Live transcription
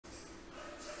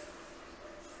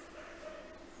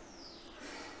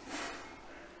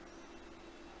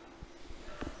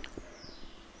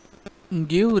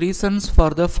Give reasons for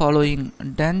the following.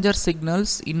 Danger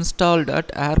signals installed at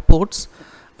airports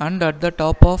and at the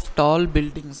top of tall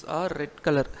buildings are red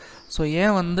color. So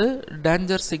ஏன் வந்து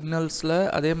danger சிக்னல்ஸில்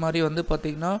அதே மாதிரி வந்து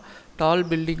பார்த்திங்கன்னா டால்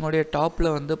பில்டிங்கோடைய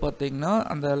டாப்பில் வந்து பார்த்திங்கன்னா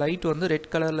அந்த லைட் வந்து ரெட்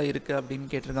கலரில் இருக்குது அப்படின்னு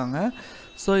கேட்டிருக்காங்க.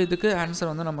 ஸோ இதுக்கு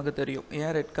ஆன்சர் வந்து நமக்கு தெரியும்.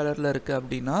 ஏன் ரெட் கலரில் இருக்குது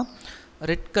அப்படின்னா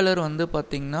ரெட் கலர் வந்து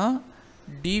பார்த்திங்கன்னா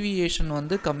டீவியேஷன்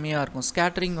வந்து கம்மியாக இருக்கும்,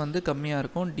 ஸ்கேட்டரிங் வந்து கம்மியாக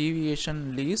இருக்கும், டீவியேஷன்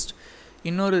லீஸ்ட்.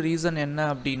 இன்னொரு ரீசன் என்ன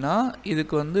அப்படின்னா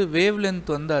இதுக்கு வந்து வேவ் லென்த்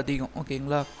வந்து அதிகம்,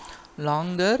 ஓகேங்களா,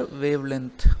 லாங்கர் வேவ்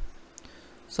லென்த்.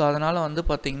 ஸோ அதனால் வந்து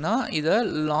பார்த்திங்கன்னா இதை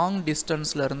லாங்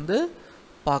டிஸ்டன்ஸ்லேருந்து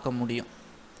பார்க்க முடியும்.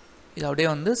 இதை அப்படியே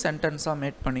வந்து சென்டென்ஸாக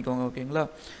மேட் பண்ணிக்கோங்க, ஓகேங்களா.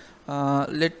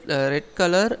 ரெட்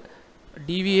கலர்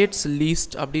deviates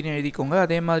least அப்படின்னு எழுதிக்கோங்க.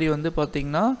 அதே மாதிரி வந்து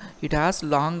பார்த்திங்கன்னா it has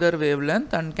longer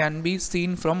wavelength and can be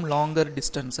seen from longer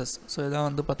distances. So இதான்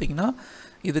வந்து பார்த்திங்கன்னா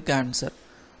இதுக்கு ஆன்சர்.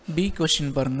 B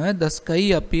கொஷின் பாருங்கள். The sky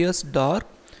appears dark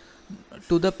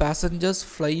to the passengers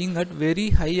flying at very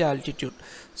high altitude.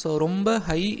 So ரொம்ப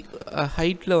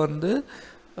ஹைட்டில் வந்து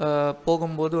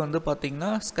போகும்போது வந்து பார்த்திங்கன்னா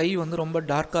ஸ்கை வந்து ரொம்ப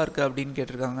டார்க்காக இருக்குது அப்படின்னு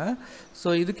கேட்டிருக்காங்க. ஸோ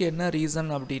இதுக்கு என்ன ரீசன்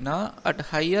அப்படின்னா at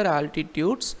higher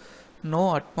altitudes no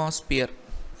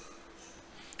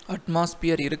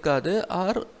atmosphere இருக்காது,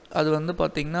 ஆர் அது வந்து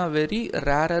பார்த்திங்கன்னா வெரி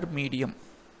ரேரர் மீடியம்,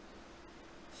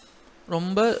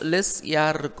 ரொம்ப லெஸ்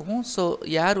ஏர் இருக்கும். ஸோ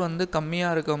ஏர் வந்து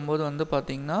கம்மியாக இருக்கும்போது வந்து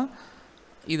பார்த்திங்கன்னா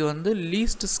இது வந்து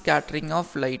லீஸ்ட் ஸ்கேட்ரிங்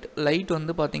ஆஃப் லைட்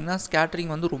வந்து பார்த்திங்கன்னா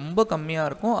ஸ்கேட்ரிங் வந்து ரொம்ப கம்மியாக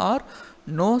இருக்கும், ஆர்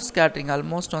நோ ஸ்கேட்ரிங்,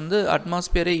 ஆல்மோஸ்ட் வந்து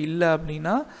அட்மாஸ்பியரே இல்லை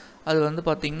அப்படின்னா அது வந்து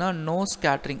பார்த்திங்கன்னா no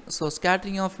scattering. So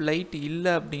scattering of light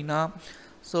இல்லை அப்படின்னா,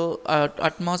 ஸோ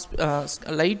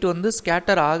லைட் வந்து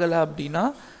ஸ்கேட்டர் ஆகலை அப்படின்னா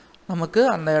நமக்கு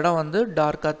அந்த இடம் வந்து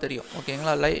டார்க்காக தெரியும்,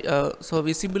 ஓகேங்களா. ஸோ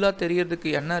விசிபிளாக தெரியறதுக்கு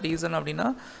என்ன ரீசன் அப்படின்னா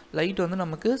லைட் வந்து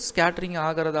நமக்கு ஸ்கேட்ரிங்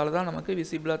ஆகிறதால தான் நமக்கு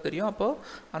விசிபிளாக தெரியும். அப்போது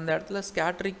அந்த இடத்துல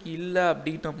ஸ்கேட்ரிங் இல்லை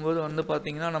அப்படின்னும்போது வந்து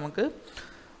பார்த்திங்கன்னா நமக்கு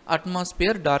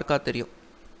அட்மாஸ்பியர் டார்க்காக தெரியும்.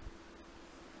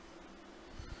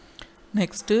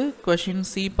 நெக்ஸ்ட்டு கொஷின்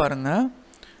சி பாருங்கள்.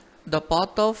 The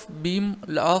path of beam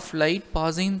of light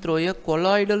passing through a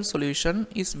colloidal solution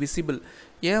is visible.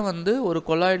 ஏன் வந்து ஒரு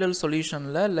கொலாய்டல்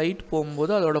சொல்யூஷனில் லைட்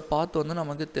போகும்போது அதோட பாத் வந்து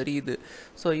நமக்கு தெரியுது.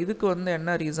 ஸோ இதுக்கு வந்து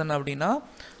என்ன ரீசன் அப்படின்னா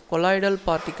கொலாய்டல்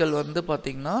பார்ட்டிக்கல் வந்து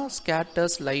பார்த்திங்கன்னா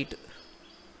skaters light,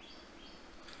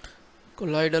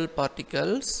 colloidal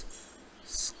particles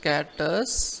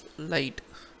skaters light.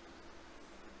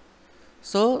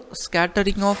 So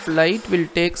scattering of light will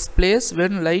takes place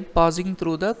when light passing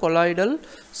through the colloidal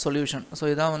solution. So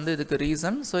இதான் வந்து இதுக்கு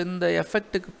ரீசன். ஸோ இந்த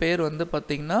எஃபெக்ட்டுக்கு பேர் வந்து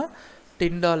பார்த்திங்கன்னா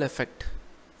Tyndall effect.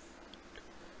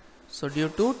 So due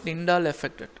to Tyndall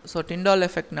effect. So Tyndall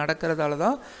effect நடக்கிறதால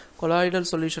தான் colloidal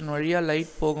solution வழியாக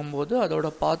light போகும்போது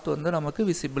அதோட பாத் வந்து நமக்கு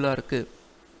விசிபிளாக இருக்குது.